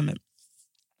with the government?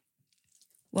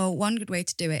 Well, one good way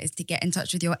to do it is to get in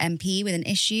touch with your MP with an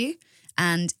issue.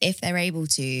 And if they're able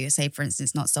to, say, for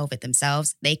instance, not solve it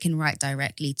themselves, they can write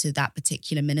directly to that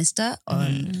particular minister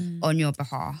on your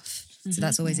behalf. So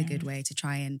that's always a good way to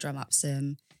try and drum up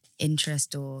some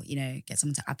interest or, you know, get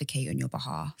someone to advocate on your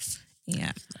behalf.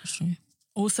 Yeah, that's true.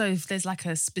 Also, if there's like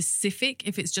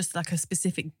if it's just like a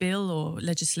specific bill or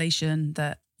legislation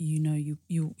that, you know, you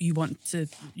want to,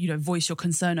 you know, voice your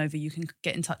concern over, you can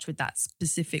get in touch with that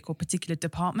specific or particular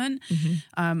department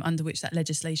under which that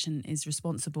legislation is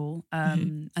responsible.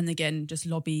 And again, just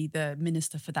lobby the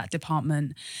minister for that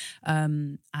department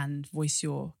and voice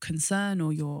your concern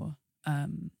or your...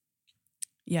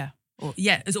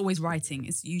 it's always writing.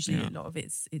 It's usually a lot of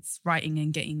it's writing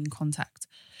and getting in contact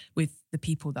with the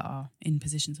people that are in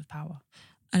positions of power.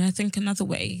 And I think another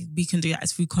way we can do that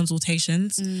is through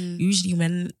consultations. Usually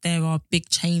when there are big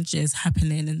changes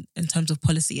happening in terms of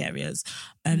policy areas,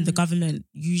 the government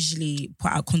usually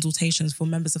put out consultations for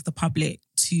members of the public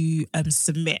to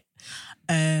submit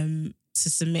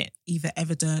either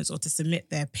evidence or to submit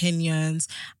their opinions.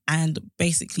 And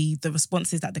basically the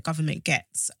responses that the government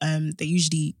gets, they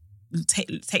usually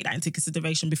take that into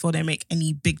consideration before they make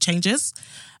any big changes.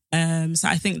 So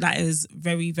I think that is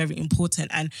very, very important.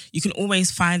 And you can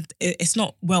always find, it's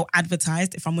not well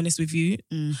advertised, if I'm honest with you.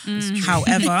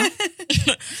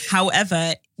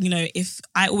 However, you know,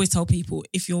 I always tell people,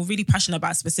 if you're really passionate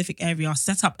about a specific area,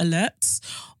 set up alerts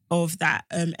of that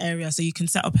area. So you can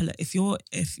set up if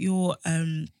you're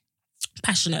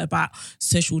passionate about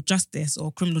social justice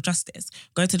or criminal justice,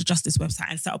 go to the Justice website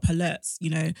and set up alerts, you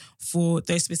know, for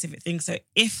those specific things. So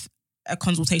if a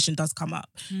consultation does come up,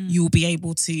 you'll be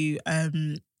able to see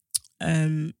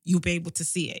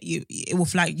it. It will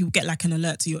flag. You'll get like an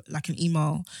alert to your, like an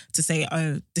email to say,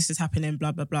 oh, this is happening,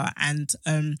 blah blah blah, and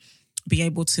be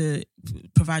able to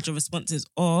provide your responses.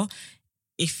 Or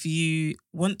if you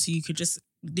want to, you could just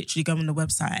literally go on the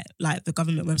website, like the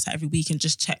government website, every week and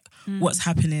just check what's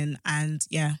happening. And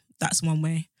yeah, that's one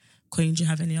way. Queen, do you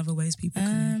have any other ways people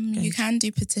can engage? You can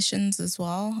do petitions as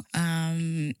well.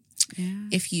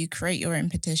 If you create your own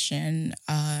petition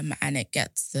and it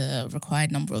gets the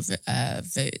required number of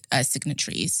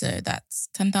signatories, so that's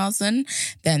 10,000,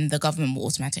 then the government will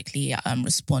automatically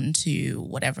respond to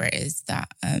whatever it is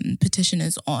that petition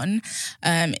is on.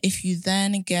 If you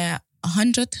then get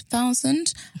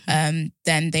 100,000, then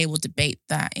they will debate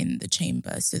that in the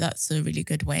chamber. So that's a really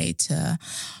good way to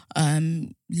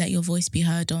let your voice be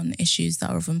heard on issues that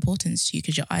are of importance to you,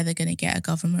 because you're either going to get a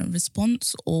government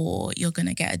response or you're going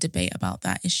to get a debate about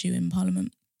that issue in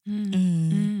Parliament.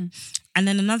 And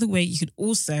then another way you could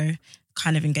also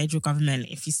kind of engage with government,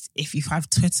 if you have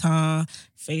Twitter,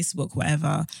 Facebook,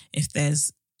 whatever, if they're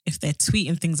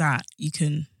tweeting things out, you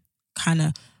can kind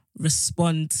of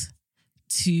respond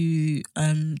to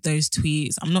those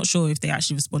tweets. I'm not sure if they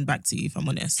actually respond back to you, if I'm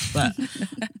honest, but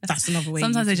that's another way.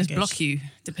 Sometimes they can just engage. block you.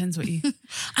 Depends what you.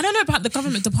 I don't know about the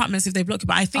government departments if they block you,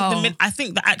 but I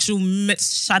think the actual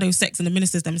shadow sex and the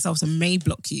ministers themselves may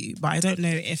block you, but I don't know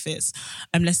if it's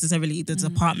necessarily the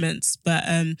departments. But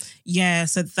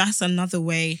so that's another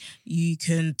way you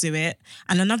can do it.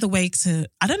 And another way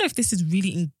I don't know if this is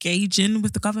really engaging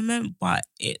with the government, but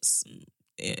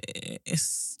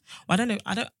I don't know.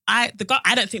 I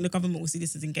don't think the government will see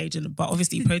this as engaging, but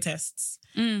obviously protests.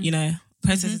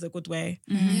 Protest is a good way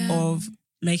of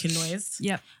making noise.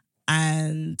 Yep.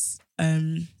 And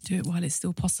do it while it's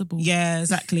still possible. Yeah,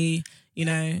 exactly.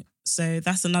 So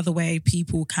that's another way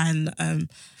people can.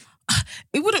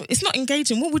 It's not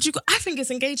engaging. What would you? I think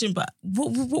it's engaging, but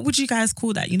what would you guys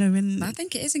call that? When I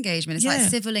think it is engagement. It's like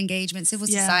civil engagement, civil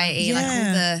society, like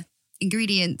all the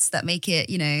ingredients that make it,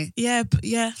 Yeah.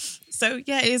 So it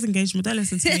is engagement. Don't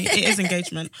listen to me. It is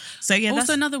engagement. So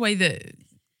Also another way that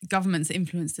governments are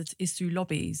influenced is through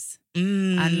lobbies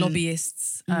and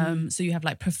lobbyists. So you have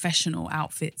like professional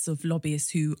outfits of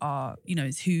lobbyists who are,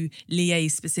 who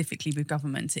liaise specifically with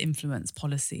government to influence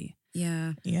policy.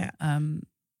 Yeah. Yeah. And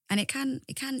you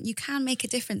can make a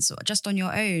difference just on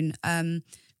your own.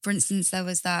 For instance, there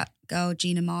was that girl,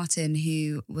 Gina Martin,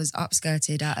 who was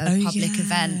upskirted at a public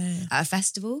event at a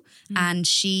festival. And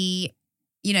she,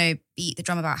 beat the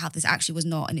drum about how this actually was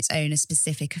not on its own a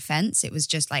specific offence. It was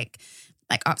just like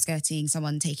upskirting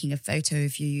someone, taking a photo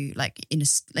of you, like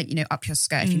up your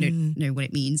skirt, if you know what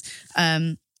it means.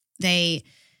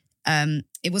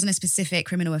 It wasn't a specific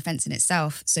criminal offence in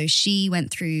itself. So she went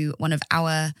through one of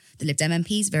the Lib Dem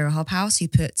MPs, Vera Hobhouse, who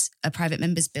put a private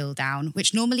member's bill down,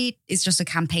 which normally is just a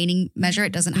campaigning measure.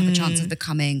 It doesn't have a chance of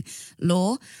becoming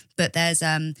law. But there's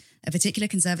a particular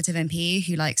Conservative MP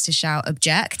who likes to shout,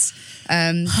 object,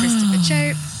 Christopher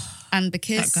Chope. And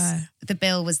because the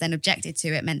bill was then objected to,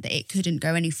 it meant that it couldn't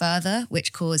go any further,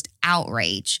 which caused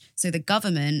outrage. So the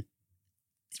government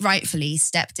rightfully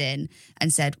stepped in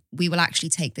and said, we will actually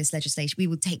take this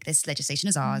legislation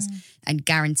as ours and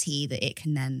guarantee that it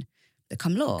can then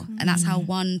become law. And that's how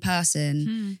one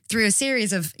person, through a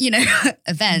series of,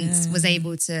 events, was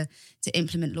able to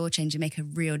implement law change and make a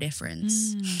real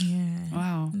difference.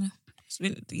 Wow.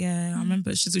 I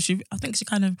remember I think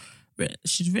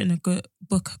she's written a good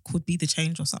book called Be the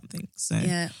Change or something. So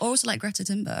yeah, or also like Greta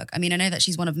Thunberg. I mean, I know that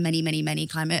she's one of many, many, many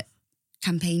climate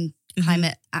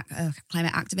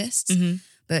activists,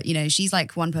 but she's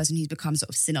like one person who's become sort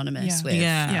of synonymous with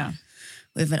a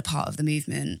part of the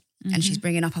movement, and she's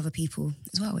bringing up other people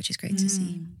as well, which is great to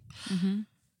see.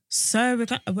 So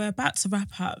we're about to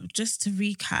wrap up. Just to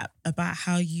recap about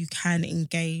how you can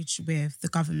engage with the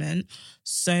government.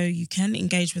 So you can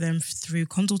engage with them through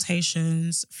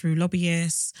consultations, through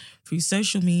lobbyists, through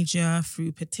social media,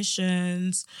 through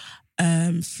petitions,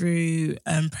 through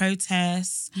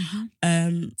protests,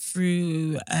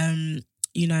 through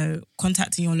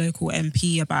contacting your local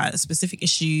MP about a specific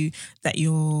issue that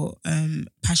you're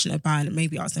passionate about, and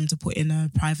maybe ask them to put in a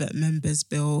private member's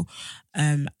bill.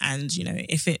 And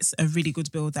if it's a really good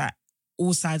bill that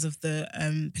all sides of the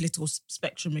political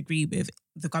spectrum agree with,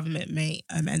 the government may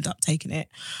end up taking it.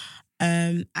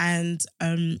 So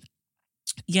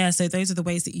those are the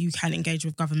ways that you can engage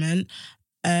with government.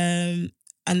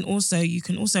 And also, you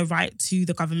can also write to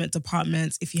the government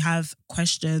departments if you have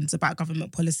questions about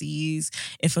government policies,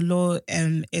 if a law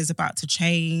is about to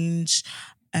change,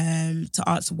 to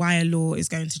ask why a law is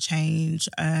going to change,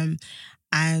 and,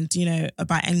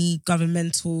 about any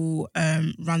governmental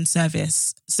run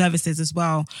services as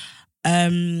well.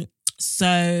 However,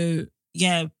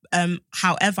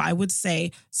 I would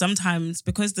say sometimes,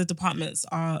 because the departments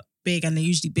are big and they're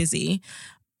usually busy,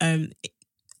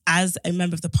 as a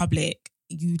member of the public,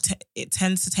 it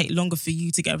tends to take longer for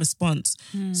you to get a response.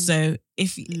 So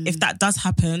if that does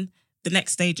happen, the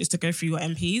next stage is to go through your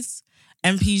MPs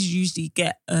MPs usually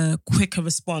get a quicker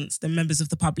response than members of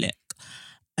the public.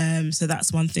 So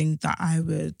that's one thing that I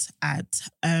would add.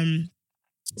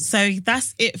 So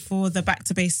that's it for the Back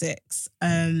to Basics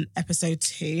episode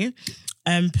 2.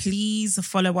 Please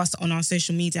follow us on our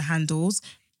social media handles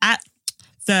at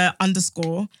the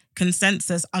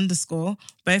 _consensus_,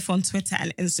 both on Twitter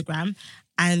and Instagram.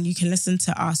 And you can listen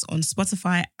to us on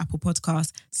Spotify, Apple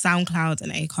Podcasts, SoundCloud,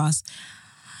 and Acast.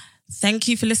 Thank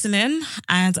you for listening,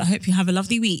 and I hope you have a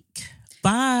lovely week.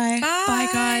 Bye. Bye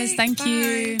guys. Thank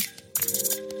you.